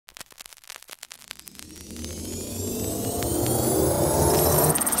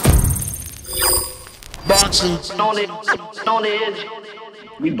boxing on the edge.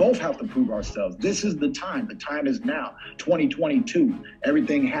 We both have to prove ourselves. This is the time. The time is now. 2022.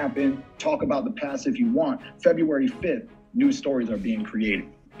 Everything happened. Talk about the past if you want. February 5th, new stories are being created.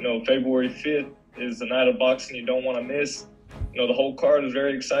 You know, February 5th is a night of boxing you don't want to miss. You know, the whole card is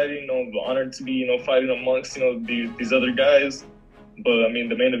very exciting. You know, I'm honored to be, you know, fighting amongst, you know, these other guys. But, I mean,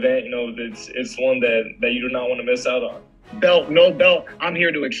 the main event, you know, it's one that you do not want to miss out on. Belt, no belt. I'm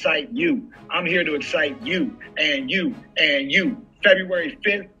here to excite you. I'm here to excite you and you and you. February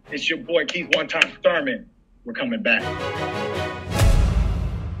 5th, it's your boy Keith one-time Thurman. We're coming back.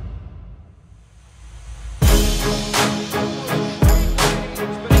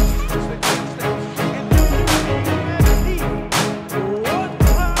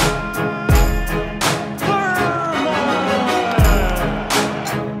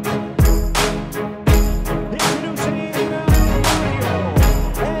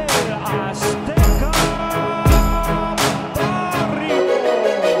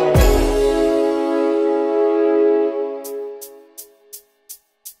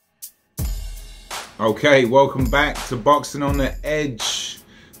 Okay, welcome back to Boxing on the Edge.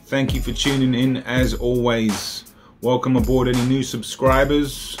 Thank you for tuning in as always. Welcome aboard any new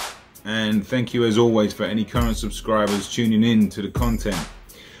subscribers, and thank you as always for any current subscribers tuning in to the content.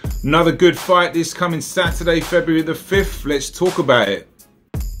 Another good fight this coming Saturday, February the 5th. Let's talk about it.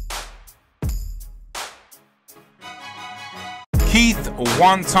 Keith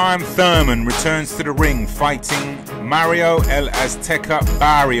one-time Thurman returns to the ring fighting Mario El Azteca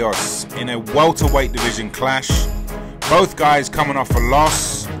Barrios in a welterweight division clash. Both guys coming off a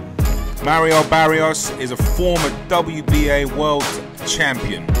loss. Mario Barrios is a former WBA world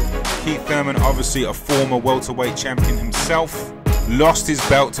champion. Keith Thurman, obviously a former welterweight champion himself, lost his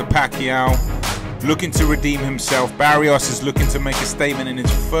belt to Pacquiao, looking to redeem himself. Barrios is looking to make a statement in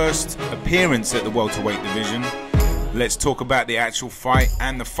his first appearance at the welterweight division. Let's talk about the actual fight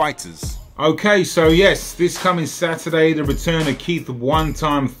and the fighters. Okay, so yes, this coming Saturday, the return of Keith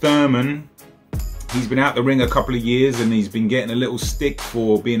one-time Thurman. He's been out the ring a couple of years and he's been getting a little stick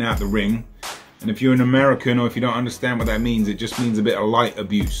for being out the ring. And if you're an American or if you don't understand what that means, it just means a bit of light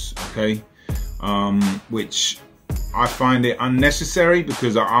abuse, okay? Which I find it unnecessary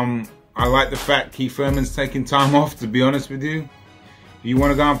because I like the fact Keith Thurman's taking time off, to be honest with you. If you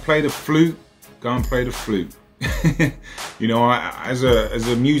want to go and play the flute, go and play the flute. You know, as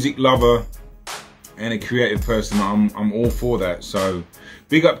a music lover and a creative person, I'm all for that. So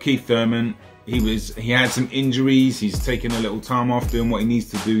big up Keith Thurman. He had some injuries. He's taking a little time off doing what he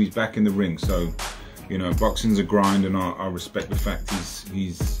needs to do. He's back in the ring. So, you know, boxing's a grind, and I respect the fact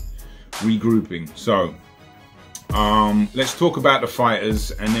he's regrouping. So let's talk about the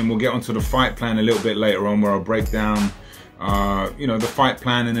fighters, and then we'll get onto the fight plan a little bit later on, where I'll break down you know, the fight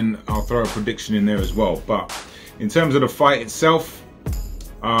plan, and then I'll throw a prediction in there as well. But in terms of the fight itself,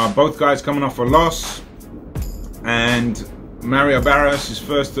 both guys coming off a loss, and Mario Barrios, his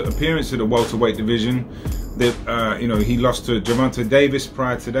first appearance at the welterweight division. You know, he lost to Gervonta Davis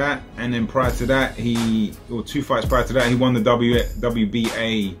prior to that, and then prior to that, or two fights prior to that, he won the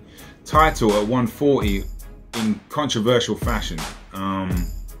WBA title at 140 in controversial fashion.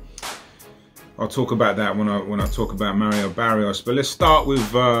 I'll talk about that when I talk about Mario Barrios, but let's start with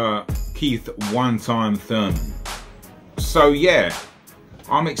Keith one-time Thurman. So yeah,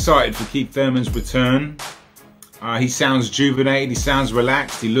 I'm excited for Keith Thurman's return. He sounds juvenated, he sounds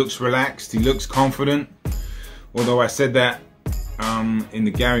relaxed, he looks confident. Although I said that in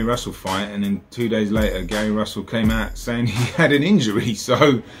the Gary Russell fight, and then 2 days later Gary Russell came out saying he had an injury.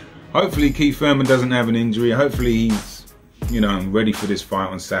 So hopefully Keith Thurman doesn't have an injury. Hopefully he's, you know, ready for this fight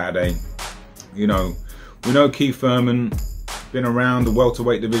on Saturday. You know, we know Keith Thurman, been around the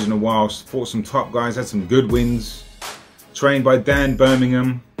welterweight division a while, fought some top guys, had some good wins, trained by Dan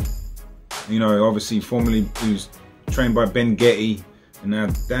Birmingham. You know, obviously formerly he was trained by Ben Getty, and now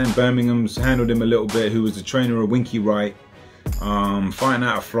Dan Birmingham's handled him a little bit, who was the trainer of Winky Wright, fighting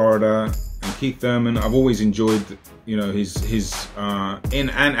out of Florida. And Keith Thurman, I've always enjoyed, you know, his in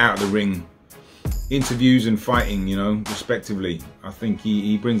and out of the ring interviews and fighting, you know, respectively. I think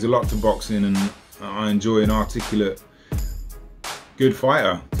he brings a lot to boxing, and I enjoy an articulate, good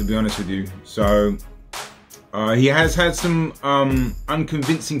fighter, to be honest with you. So he has had some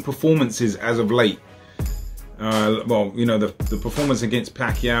unconvincing performances as of late. Well, you know, the performance against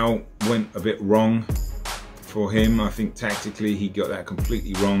Pacquiao went a bit wrong for him. I think tactically he got that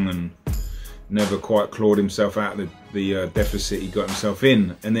completely wrong and never quite clawed himself out of the deficit he got himself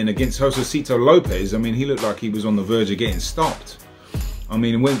in. And then against Josecito Lopez, I mean, he looked like he was on the verge of getting stopped. I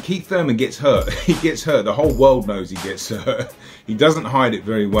mean, when Keith Thurman gets hurt, he gets hurt. The whole world knows he gets hurt. He doesn't hide it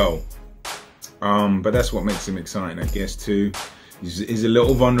very well. But that's what makes him exciting, I guess, too. He's a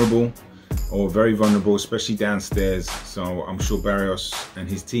little vulnerable, or very vulnerable, especially downstairs. So I'm sure Barrios and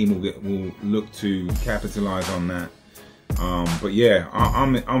his team will look to capitalize on that. But yeah,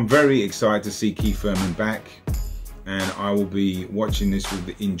 I'm very excited to see Keith Thurman back, and I will be watching this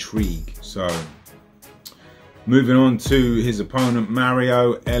with intrigue. So moving on to his opponent,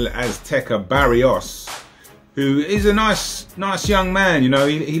 Mario El Azteca Barrios, who is a nice young man. You know,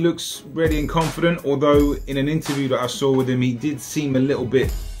 he looks ready and confident, although in an interview that I saw with him, he did seem a little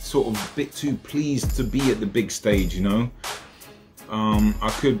bit too pleased to be at the big stage, you know. I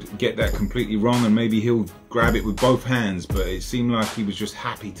could get that completely wrong, and maybe he'll grab it with both hands, but it seemed like he was just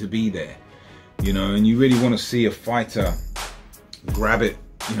happy to be there, you know. And you really want to see a fighter grab it,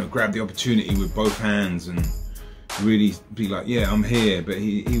 you know, grab the opportunity with both hands and really be like, yeah, I'm here. But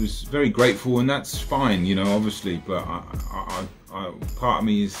he was very grateful, and that's fine, you know, obviously. But part of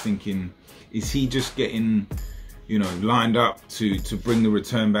me is thinking, is he just getting, you know, lined up to bring the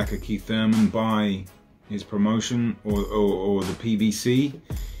return back of Keith Thurman by his promotion or the PBC?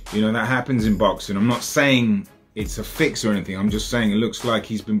 You know, that happens in boxing. I'm not saying it's a fix or anything. I'm just saying it looks like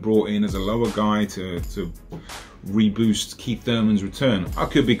he's been brought in as a lower guy to reboost Keith Thurman's return. I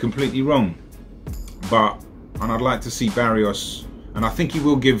could be completely wrong, and I'd like to see Barrios, and I think he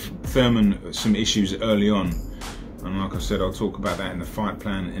will give Thurman some issues early on. And like I said, I'll talk about that in the fight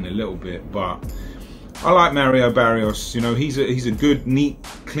plan in a little bit. But I like Mario Barrios. You know, he's a good, neat,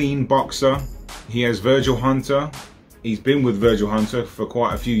 clean boxer. He has Virgil Hunter. He's been with Virgil Hunter for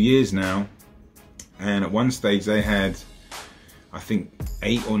quite a few years now. And at one stage they had, I think,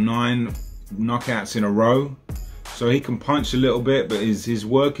 8 or 9 knockouts in a row. So he can punch a little bit, but his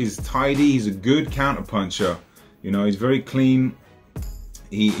work is tidy. He's a good counter puncher. You know, he's very clean.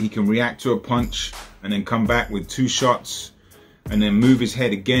 He can react to a punch and then come back with 2 shots and then move his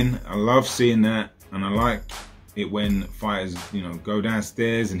head again. I love seeing that, and I like it when fighters, you know, go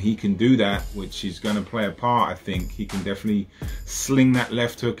downstairs and he can do that, which is going to play a part. I think he can definitely sling that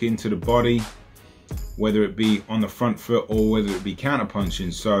left hook into the body, whether it be on the front foot or whether it be counter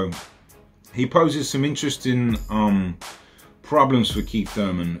punching. So he poses some interesting problems for Keith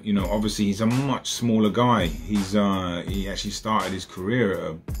Thurman. You know, obviously he's a much smaller guy. He actually started his career at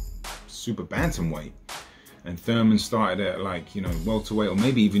a super bantamweight, and Thurman started at, like, you know, welterweight or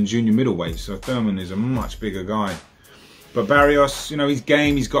maybe even junior middleweight. So Thurman is a much bigger guy. But Barrios, you know, he's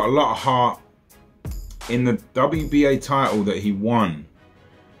game. He's got a lot of heart. In the WBA title that he won,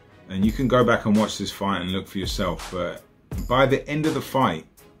 and you can go back and watch this fight and look for yourself, but by the end of the fight,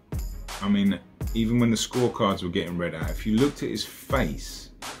 I mean, even when the scorecards were getting read out, if you looked at his face,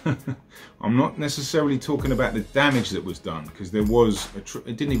 I'm not necessarily talking about the damage that was done, because there was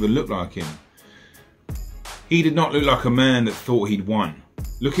it didn't even look like him. He did not look like a man that thought he'd won.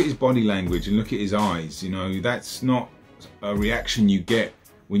 Look at his body language and look at his eyes. You know, that's not a reaction you get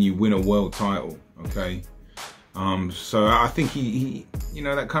when you win a world title, okay? So I think he you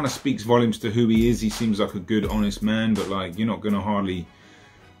know, that kind of speaks volumes to who he is. He seems like a good, honest man, but, like, you're not going to hardly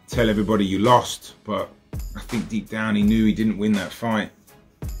tell everybody you lost. But I think deep down he knew he didn't win that fight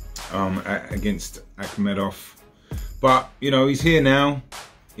against Akhmedov. But, you know, he's here now.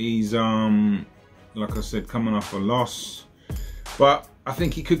 He's like I said, coming off a loss, but I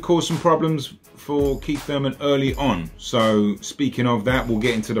think he could cause some problems for Keith Thurman early on. So speaking of that, we'll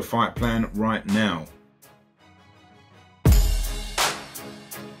get into the fight plan right now.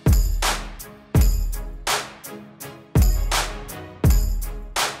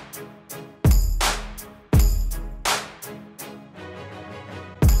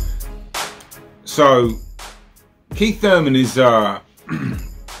 So Keith Thurman is a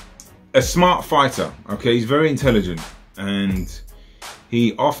smart fighter, okay? He's very intelligent, and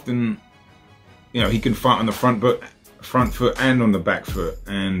he often, you know, he can fight on the front foot and on the back foot,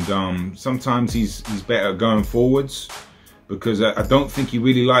 and sometimes he's better going forwards, because I don't think he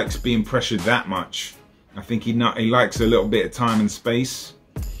really likes being pressured that much. I think he likes a little bit of time and space,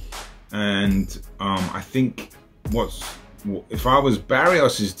 and I think if I was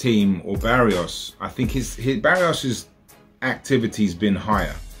Barrios's team, or Barrios, I think Barrios's activity's been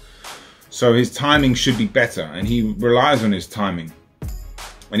higher. So his timing should be better, and he relies on his timing,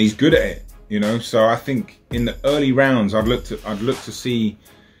 and he's good at it, you know. So I think in the early rounds, I'd look to see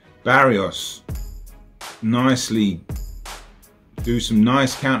Barrios nicely do some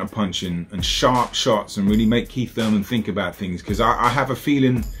nice counter punching and sharp shots, and really make Keith Thurman think about things, because I have a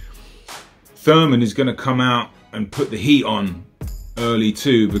feeling Thurman is going to come out and put the heat on early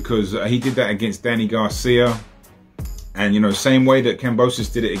too, because he did that against Danny Garcia. And, you know, same way that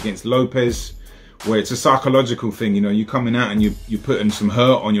Kambosos did it against Lopez, where it's a psychological thing. You know, you're coming out and you're putting some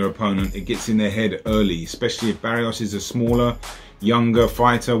hurt on your opponent. It gets in their head early, especially if Barrios is a smaller, younger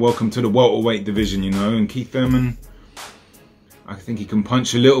fighter. Welcome to the welterweight division, you know. And Keith Thurman, I think he can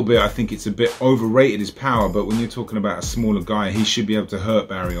punch a little bit. I think it's a bit overrated, his power, but when you're talking about a smaller guy, he should be able to hurt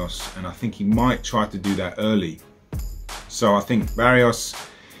Barrios, and I think he might try to do that early. So I think Barrios,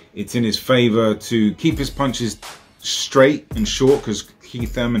 it's in his favor to keep his punches straight and short, because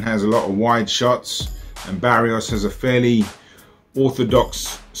Keith Thurman has a lot of wide shots and Barrios has a fairly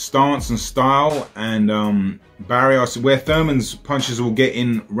orthodox stance and style, and Barrios, where Thurman's punches will get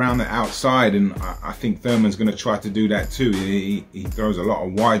in round the outside, and I think Thurman's going to try to do that too. He throws a lot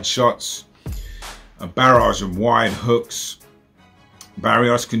of wide shots, a barrage of wide hooks.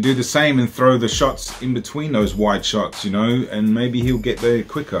 Barrios can do the same and throw the shots in between those wide shots, you know, and maybe he'll get there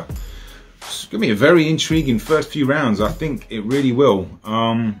quicker. It's going to be a very intriguing first few rounds. I think it really will.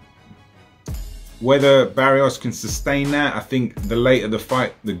 Whether Barrios can sustain that, I think the later the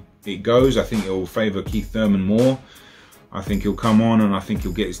fight it goes, I think it will favour Keith Thurman more. I think he'll come on and I think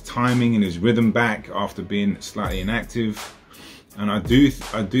he'll get his timing and his rhythm back after being slightly inactive. And I do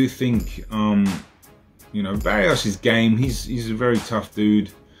think, you know, Barrios' game, he's a very tough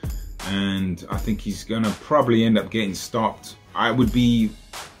dude, and I think he's going to probably end up getting stopped. I would be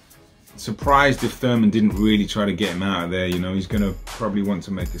surprised if Thurman didn't really try to get him out of there. You know, he's going to probably want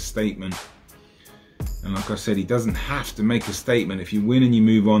to make a statement. And like I said, he doesn't have to make a statement. If you win and you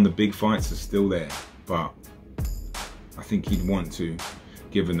move on, the big fights are still there. But I think he'd want to,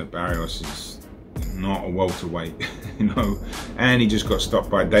 given that Barrios is not a welterweight, you know, and he just got stopped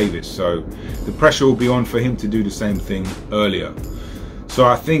by Davis. So the pressure will be on for him to do the same thing earlier. So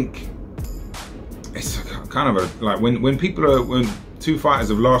I think it's kind of a, like when two fighters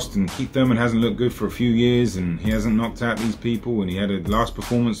have lost and Keith Thurman hasn't looked good for a few years and he hasn't knocked out these people, and he had a last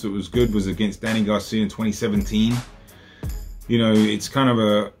performance that was good was against Danny Garcia in 2017. You know, it's kind of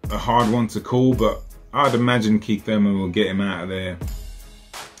a hard one to call, but I'd imagine Keith Thurman will get him out of there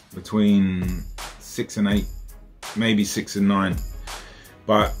between 6 and 8, maybe 6 and 9.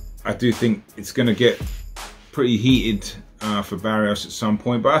 But I do think it's going to get pretty heated for Barrios at some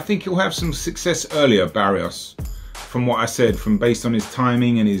point. But I think he'll have some success earlier, Barrios, from what I said, from based on his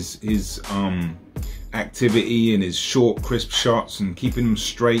timing and his activity and his short, crisp shots and keeping them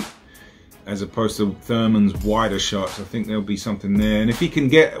straight, as opposed to Thurman's wider shots. I think there'll be something there. And if he can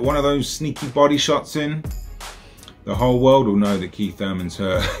get one of those sneaky body shots in, the whole world will know that Keith Thurman's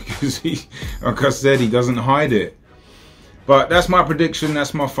hurt, because he, like I said, he doesn't hide it. But that's my prediction.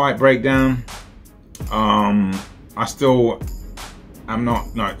 That's my fight breakdown. I'm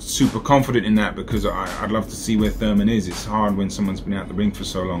not super confident in that, because I'd love to see where Thurman is. It's hard when someone's been out the ring for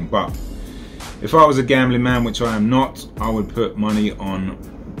so long. But if I was a gambling man, which I am not, I would put money on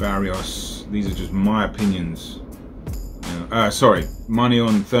Barrios. These are just my opinions. Sorry, money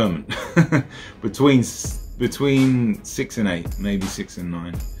on Thurman. between 6 and 8, maybe 6 and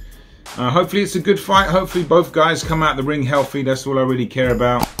 9. Hopefully it's a good fight. Hopefully both guys come out the ring healthy. That's all I really care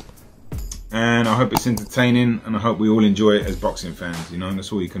about. And I hope it's entertaining, and I hope we all enjoy it as boxing fans, you know, and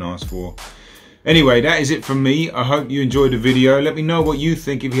that's all you can ask for. Anyway, that is it from me. I hope you enjoyed the video. Let me know what you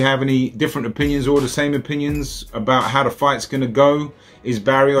think, if you have any different opinions or the same opinions about how the fight's going to go. Is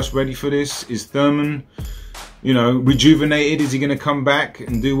Barrios ready for this? Is Thurman, you know, rejuvenated? Is he going to come back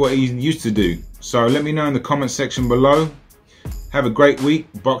and do what he used to do? So let me know in the comment section below. Have a great week.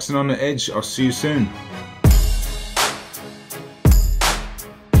 Boxing on the Edge. I'll see you soon.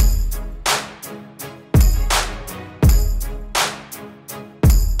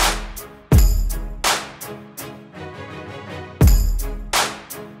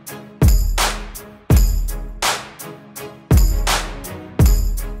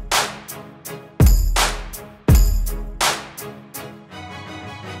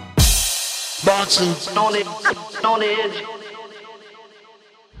 Boxing on the edge.